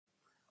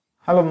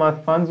Hello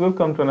math fans,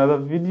 welcome to another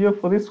video.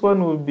 For this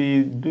one we'll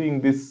be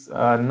doing this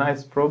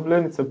nice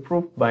problem. It's a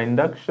proof by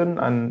induction,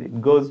 and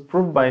it goes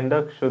proof by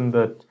induction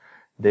that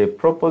the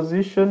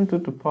proposition 2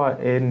 to the power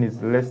n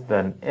is less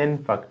than n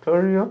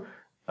factorial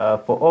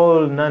for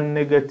all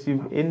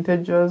non-negative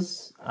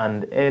integers,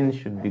 and n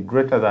should be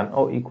greater than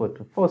or equal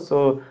to 4.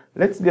 So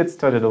let's get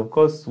started. Of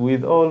course,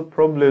 with all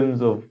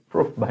problems of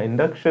proof by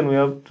induction, we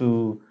have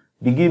to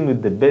begin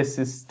with the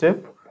basis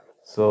step.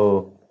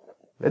 So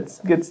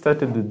let's get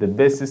started with the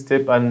basis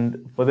step,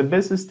 and for the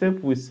basis step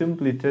we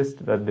simply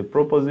test that the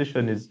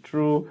proposition is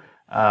true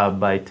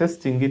by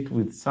testing it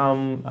with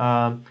some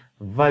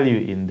value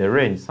in the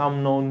range,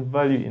 some known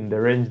value in the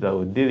range that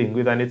we're dealing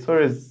with. And it's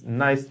always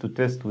nice to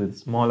test with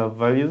smaller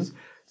values.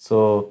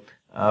 So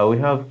we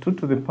have 2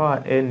 to the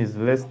power n is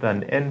less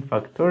than n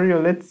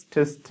factorial. Let's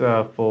test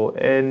for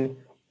n,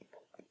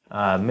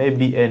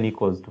 maybe n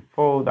equals to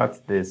 4. That's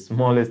the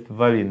smallest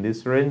value in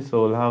this range.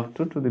 So we'll have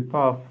 2 to the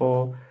power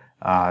 4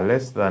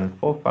 less than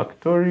 4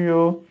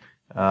 factorial.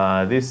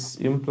 This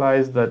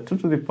implies that 2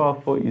 to the power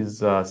 4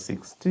 is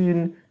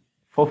 16,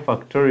 4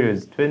 factorial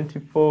is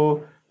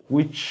 24,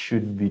 which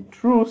should be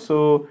true.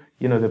 So,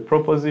 you know, the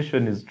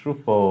proposition is true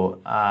for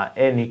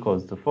n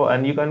equals to 4.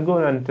 And you can go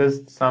and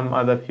test some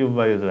other few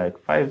values like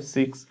 5,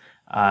 6,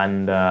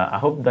 and I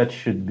hope that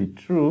should be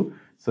true.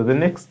 So the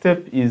next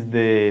step is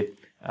the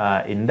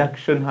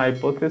induction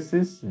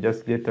hypothesis.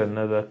 Just get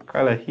another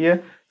color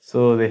here.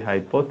 So the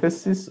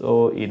hypothesis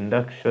or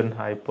induction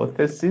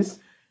hypothesis,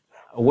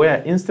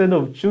 where instead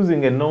of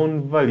choosing a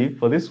known value,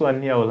 for this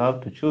one here, we'll have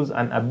to choose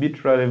an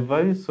arbitrary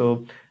value.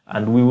 So,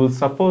 and we will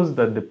suppose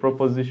that the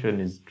proposition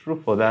is true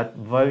for that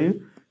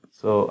value.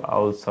 So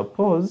I'll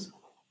suppose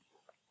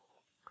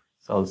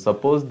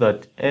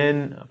that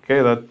n,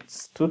 okay,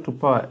 that's 2 to the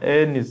power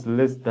n is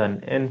less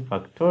than n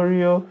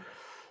factorial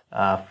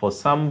for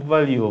some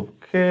value of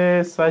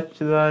k, such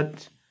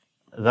that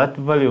that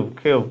value of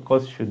k, of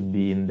course, should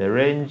be in the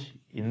range.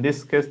 In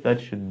this case,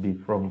 that should be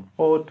from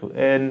 4 to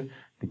n,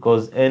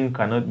 because n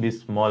cannot be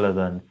smaller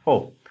than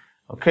 4.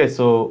 Okay,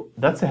 so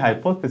that's a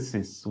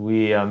hypothesis.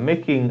 We are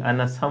making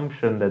an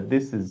assumption that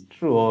this is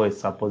true, or a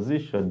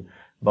supposition,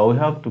 but we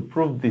have to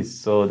prove this.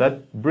 So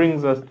that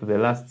brings us to the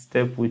last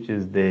step, which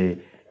is the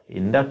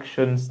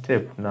induction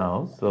step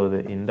now. So the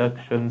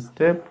induction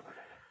step.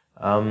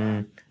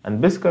 And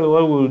basically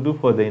what we'll do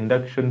for the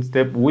induction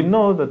step, we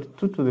know that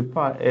 2 to the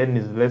power n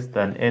is less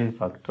than n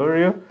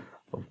factorial.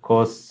 Of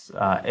course,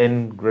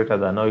 n greater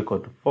than or equal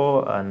to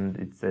 4, and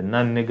it's a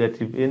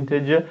non-negative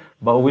integer.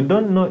 But we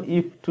don't know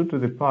if 2 to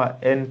the power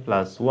n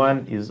plus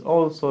 1 is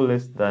also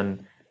less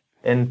than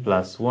n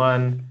plus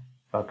 1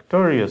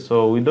 factorial.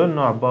 So we don't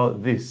know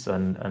about this,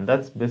 and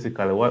that's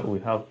basically what we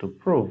have to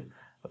prove.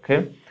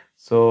 Okay,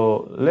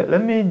 so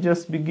let me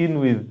just begin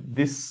with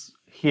this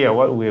here,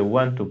 what we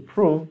want to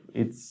prove.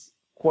 It's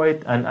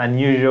quite an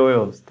unusual way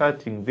of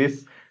starting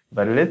this,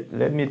 but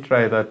let me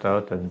try that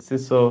out and see.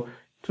 So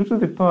 2 to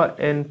the power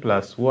n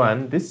plus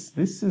 1, this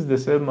is the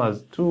same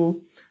as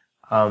 2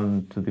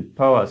 to the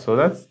power, so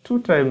that's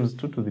 2 times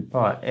 2 to the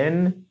power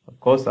n. Of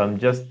course, I'm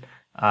just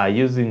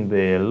using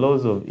the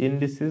laws of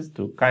indices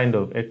to kind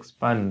of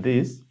expand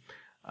this.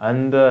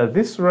 And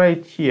this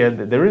right here,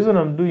 the reason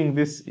I'm doing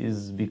this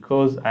is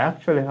because I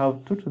actually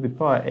have 2 to the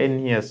power n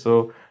here,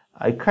 so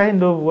I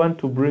kind of want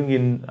to bring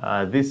in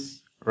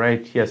this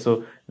right here.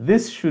 So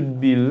this should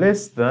be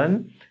less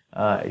than,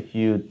 if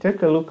you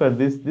take a look at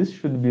this, this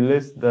should be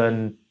less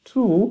than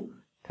 2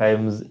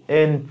 times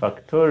n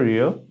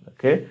factorial,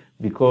 okay?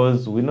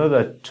 Because we know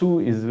that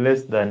 2 is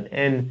less than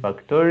n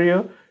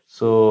factorial.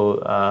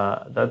 So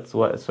that's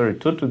what, sorry,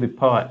 2 to the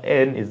power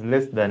n is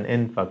less than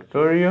n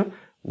factorial,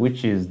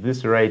 which is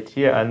this right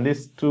here. And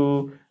this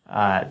 2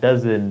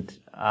 doesn't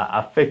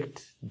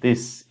affect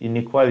this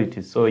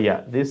inequality. So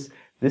yeah, this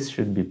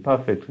should be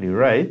perfectly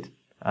right.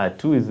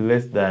 2 is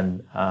less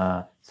than,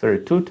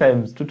 2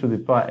 times 2 to the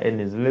power n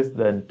is less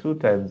than 2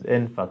 times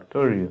n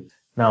factorial.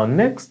 Now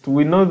next,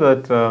 we know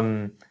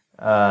that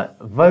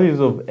values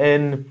of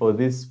n for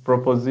this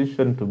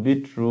proposition to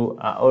be true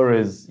are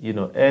always, you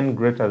know, n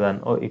greater than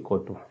or equal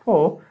to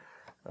 4.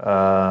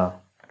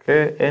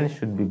 Okay, n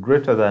should be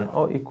greater than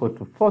or equal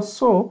to 4.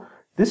 So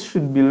this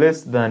should be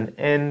less than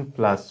n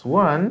plus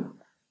 1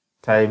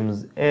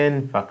 times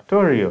n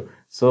factorial.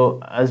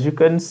 So as you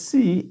can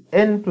see,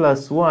 n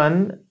plus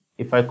 1,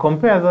 if I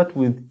compare that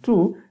with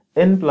 2,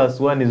 n plus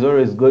 1 is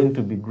always going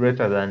to be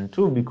greater than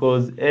 2,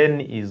 because n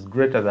is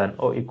greater than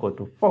or equal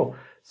to 4.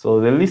 So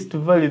the least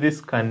value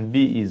this can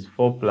be is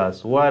 4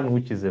 plus 1,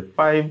 which is a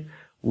 5,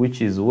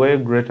 which is way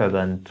greater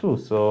than 2.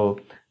 So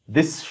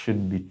this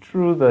should be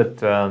true,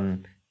 that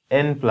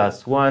n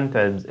plus 1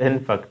 times n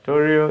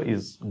factorial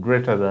is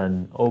greater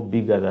than or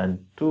bigger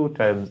than 2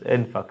 times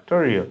n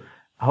factorial.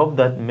 I hope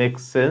that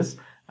makes sense.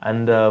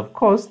 And of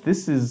course,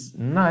 this is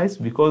nice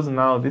because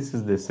now this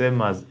is the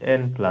same as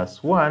n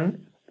plus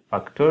 1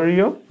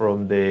 factorial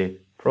from the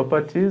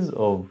properties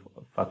of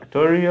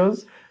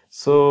factorials.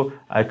 So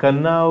I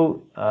can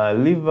now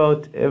leave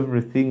out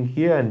everything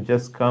here and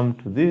just come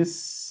to this.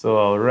 So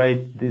I'll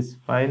write this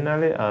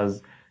finally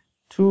as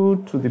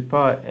 2 to the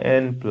power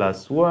n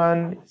plus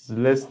 1 is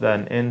less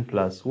than n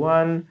plus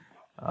 1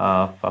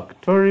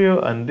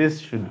 factorial, and this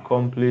should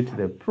complete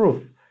the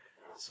proof.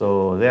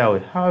 So there we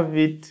have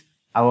it.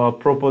 Our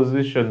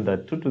proposition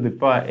that 2 to the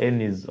power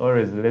n is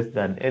always less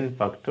than n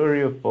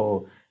factorial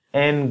for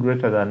n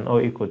greater than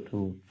or equal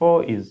to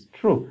 4 is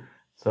true.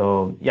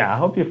 So yeah, I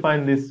hope you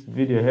find this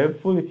video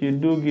helpful. If you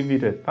do, give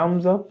it a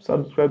thumbs up,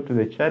 subscribe to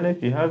the channel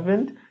if you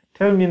haven't.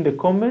 Tell me in the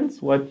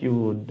comments what you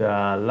would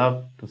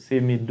love to see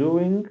me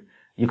doing.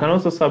 You can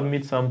also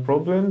submit some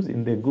problems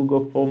in the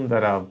Google form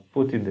that I've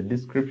put in the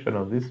description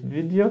of this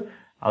video.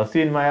 I'll see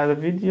you in my other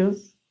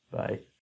videos. Bye.